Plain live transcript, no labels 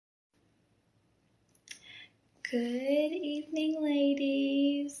Good evening,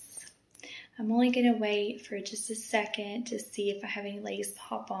 ladies. I'm only going to wait for just a second to see if I have any ladies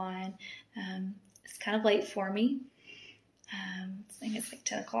pop on. It's kind of late for me. I think it's like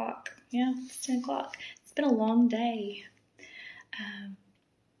 10 o'clock. Yeah, it's 10 o'clock. It's been a long day.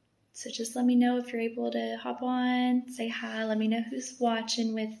 So just let me know if you're able to hop on, say hi, let me know who's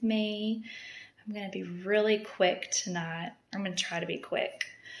watching with me. I'm going to be really quick tonight. I'm going to try to be quick.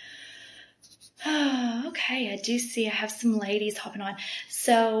 Oh, okay, I do see I have some ladies hopping on.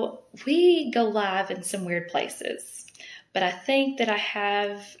 So we go live in some weird places, but I think that I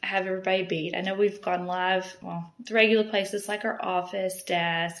have everybody beat. I know we've gone live, the regular places like our office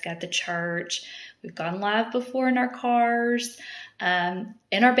desk, at the church. We've gone live before in our cars, in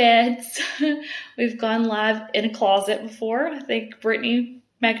our beds. We've gone live in a closet before. I think Brittany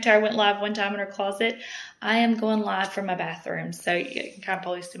McIntyre went live one time in her closet. I am going live from my bathroom, so you can kind of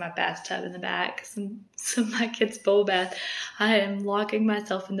probably see my bathtub in the back, some of my kids' bowl bath. I am locking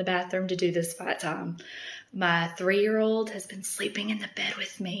myself in the bathroom to do this fight time. My 3-year-old has been sleeping in the bed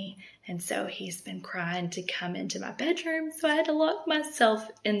with me, and so he's been crying to come into my bedroom, so I had to lock myself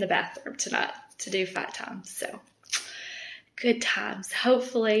in the bathroom tonight to do fight time. So good times.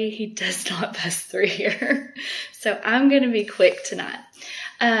 Hopefully he does not bust through here. So I'm going to be quick tonight.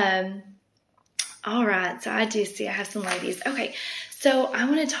 All right. So I do see I have some ladies. Okay. So I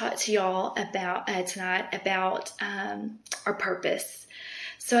want to talk to y'all about tonight about our purpose.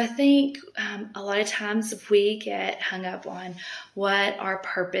 So I think a lot of times we get hung up on what our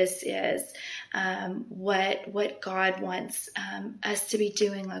purpose is, what God wants us to be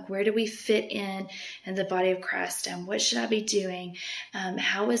doing. Like, where do we fit in the body of Christ? And what should I be doing?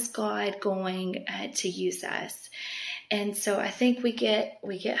 How is God going to use us? And so I think we get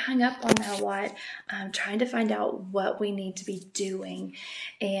hung up on that a lot, trying to find out what we need to be doing.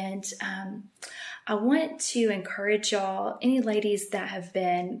 And I want to encourage y'all, any ladies that have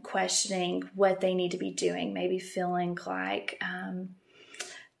been questioning what they need to be doing, maybe feeling like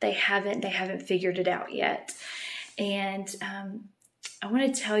they haven't figured it out yet. And I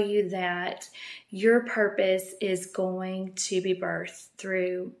want to tell you that your purpose is going to be birthed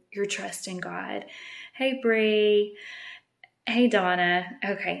through your trust in God. Hey, Bree. Hey, Donna.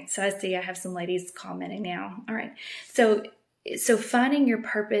 Okay, so I see I have some ladies commenting now. All right. So finding your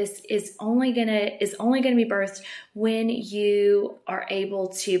purpose is only gonna be birthed when you are able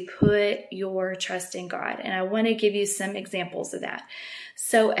to put your trust in God. And I want to give you some examples of that.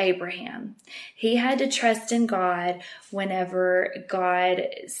 So Abraham, he had to trust in God whenever God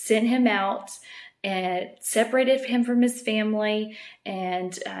sent him out and separated him from his family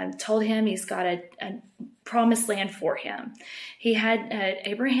and told him he's got a promised land for him.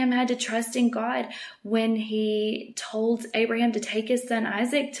 Abraham had to trust in God when he told Abraham to take his son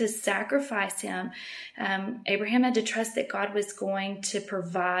Isaac to sacrifice him. Abraham had to trust that God was going to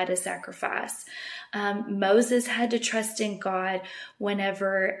provide a sacrifice. Moses had to trust in God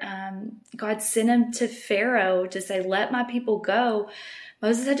whenever God sent him to Pharaoh to say, "Let my people go."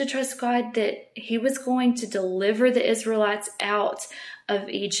 Moses had to trust God that he was going to deliver the Israelites out of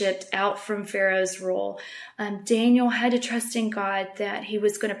Egypt, out from Pharaoh's rule. Daniel had to trust in God that he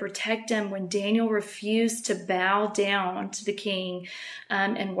was going to protect him when Daniel refused to bow down to the king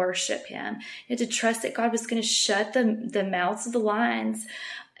and worship him. He had to trust that God was going to shut the mouths of the lions.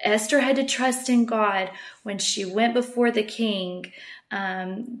 Esther had to trust in God when she went before the king,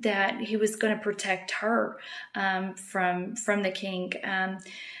 that he was going to protect her from the king.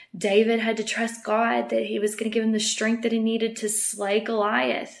 David had to trust God that he was going to give him the strength that he needed to slay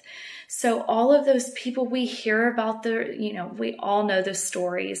Goliath. So all of those people we hear about, we all know the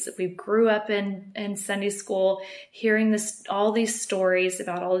stories. We grew up in Sunday school hearing all these stories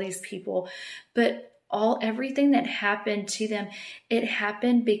about all these people, but everything that happened to them, it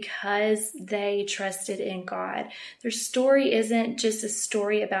happened because they trusted in God. Their story isn't just a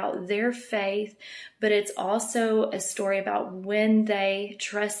story about their faith, but it's also a story about when they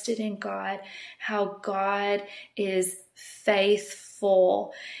trusted in God, how God is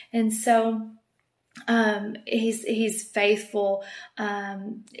faithful. And so he's faithful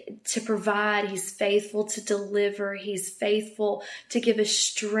to provide. He's faithful to deliver. He's faithful to give us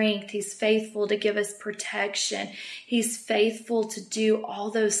strength. He's faithful to give us protection. He's faithful to do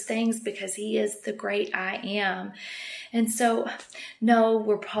all those things because he is the great I am. And so, no,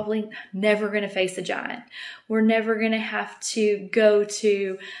 we're probably never going to face a giant. We're never going to have to go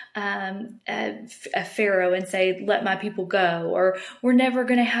to a Pharaoh and say, "Let my people go," or we're never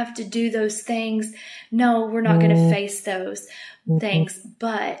going to have to do those things. No, we're not going to face those things.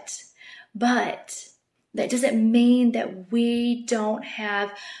 But that doesn't mean that we don't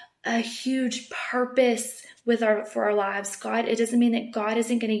have a huge purpose for our lives. It doesn't mean that God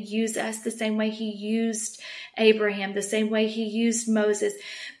isn't going to use us the same way he used Abraham, the same way he used Moses,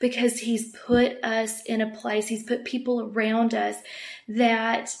 because he's put us in a place, he's put people around us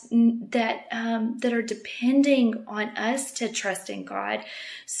that are depending on us to trust in God.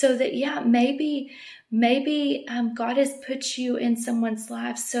 So that, maybe God has put you in someone's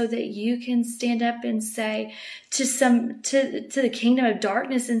life so that you can stand up and say to the kingdom of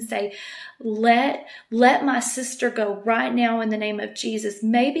darkness and say, let my sister go right now in the name of Jesus.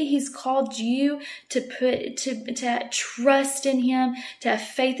 Maybe he's called you to trust in him, to have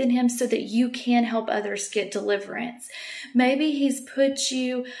faith in him so that you can help others get deliverance. Maybe he's put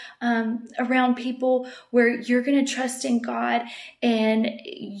you around people where you're going to trust in God, and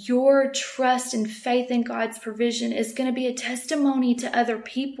your trust and faith in God's provision is going to be a testimony to other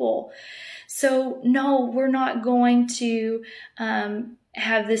people. So no, we're not going to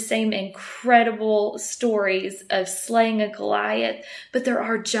have the same incredible stories of slaying a Goliath, but there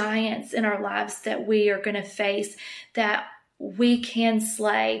are giants in our lives that we are going to face that we can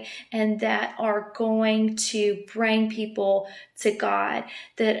slay and that are going to bring people to God,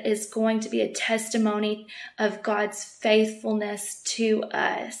 that is going to be a testimony of God's faithfulness to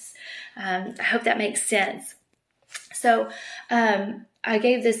us. I hope that makes sense. So, I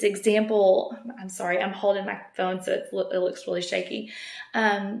gave this example. I'm sorry, I'm holding my phone, so it looks really shaky.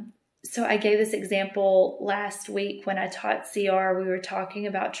 So I gave this example last week when I taught CR. We were talking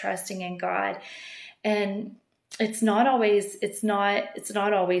about trusting in God, and it's not always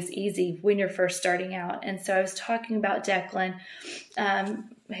easy when you're first starting out. And so I was talking about Declan,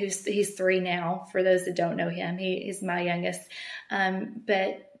 he's 3 now. For those that don't know him, he's my youngest,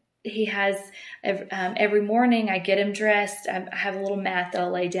 but he has, every morning I get him dressed. I have a little mat that I'll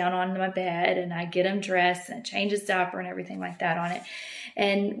lay down on my bed, and I get him dressed and I change his diaper and everything like that on it.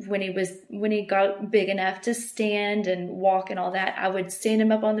 And when he got big enough to stand and walk and all that, I would stand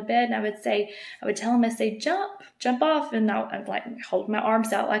him up on the bed and I would tell him, jump off. And I'd like hold my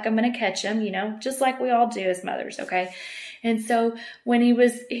arms out like I'm going to catch him, just like we all do as mothers. Okay. And so when he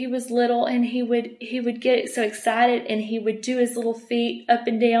was little, and he would get so excited, and he would do his little feet up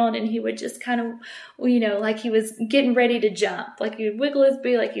and down, and he would just kind of, like he was getting ready to jump, like he would wiggle his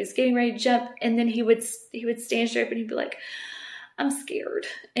booty like he was getting ready to jump. And then he would stand straight up and he'd be like, I'm scared.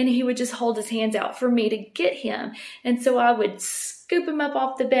 And he would just hold his hands out for me to get him. And so I would scoop him up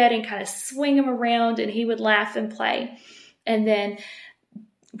off the bed and kind of swing him around, and he would laugh and play. And then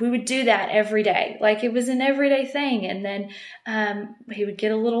we would do that every day. Like it was an everyday thing. And then he would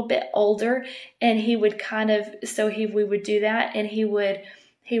get a little bit older, and he would we would do that, and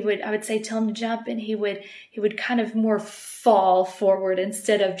I would say, tell him to jump, and he would kind of more fall forward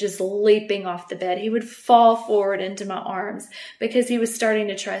instead of just leaping off the bed. He would fall forward into my arms because he was starting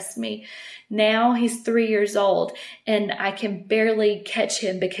to trust me. Now he's 3 years old, and I can barely catch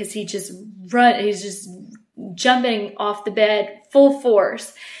him because he's just jumping off the bed full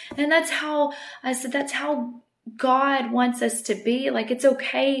force. And that's how God wants us to be. Like, it's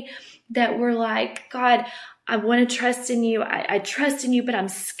okay that we're like, God, I want to trust in you. I trust in you, but I'm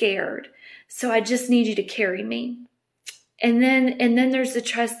scared. So I just need you to carry me. And then there's the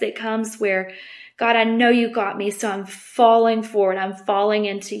trust that comes where, God, I know you got me, so I'm falling forward. I'm falling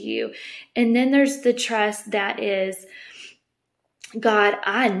into you. And then there's the trust that is, God,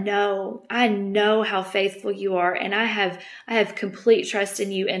 I know how faithful you are, and I have complete trust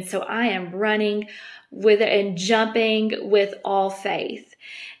in you. And so I am running with it and jumping with all faith.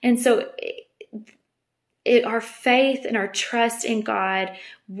 And so our faith and our trust in God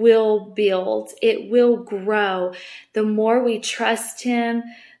will build. It will grow. The more we trust him,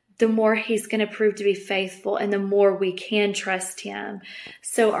 the more he's going to prove to be faithful, and the more we can trust him.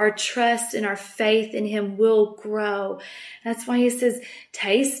 So our trust and our faith in him will grow. That's why he says,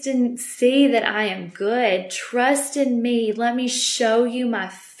 taste and see that I am good. Trust in me. Let me show you my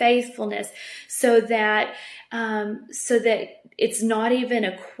faithfulness so that it's not even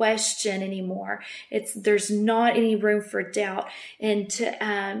a question anymore. There's not any room for doubt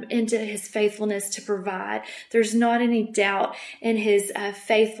into his faithfulness to provide. There's not any doubt in his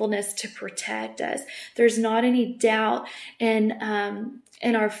faithfulness to protect us. There's not any doubt in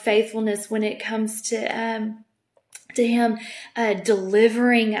our faithfulness when it comes to him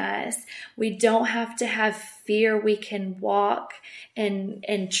delivering us. We don't have to have fear. We can walk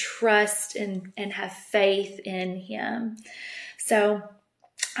and trust and have faith in him. So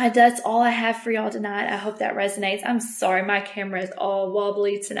that's all I have for y'all tonight. I hope that resonates. I'm sorry, my camera is all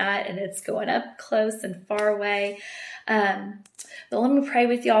wobbly tonight, and it's going up close and far away. But let me pray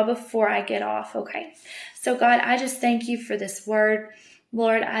with y'all before I get off. Okay. So God, I just thank you for this word.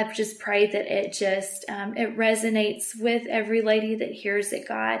 Lord, I just pray that it resonates with every lady that hears it,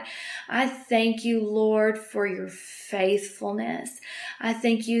 God. I thank you, Lord, for your faithfulness. I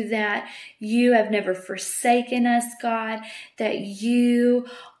thank you that you have never forsaken us, God, that you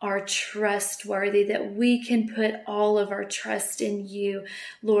are trustworthy, that we can put all of our trust in you,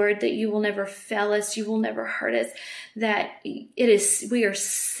 Lord, that you will never fail us, you will never hurt us, that we are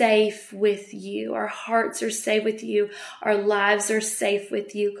safe with you. Our hearts are safe with you. Our lives are safe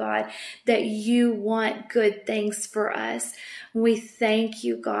with you, God, that you want good things for us. We thank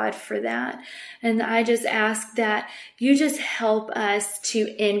you, God, for that. And I just ask that you just help us to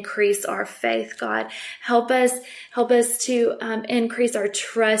increase our faith, God. Help us to increase our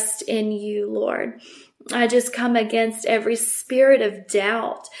trust in you, Lord. I just come against every spirit of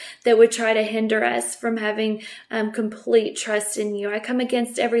doubt that would try to hinder us from having complete trust in you. I come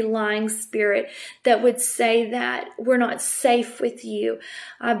against every lying spirit that would say that we're not safe with you.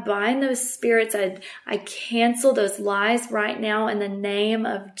 I bind those spirits. I cancel those lies right now in the name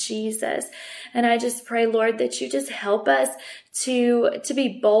of Jesus. And I just pray, Lord, that you just help us to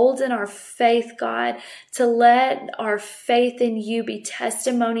be bold in our faith, God, to let our faith in you be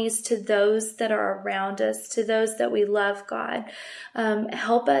testimonies to those that are around us, to those that we love, God.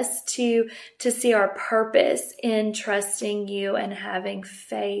 Help us to see our purpose in trusting you and having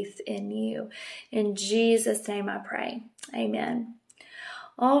faith in you. In Jesus' name I pray. Amen.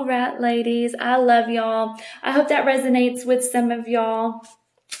 All right, ladies, I love y'all. I hope that resonates with some of y'all.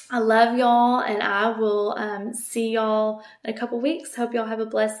 I love y'all, and I will see y'all in a couple weeks. Hope y'all have a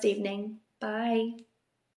blessed evening. Bye.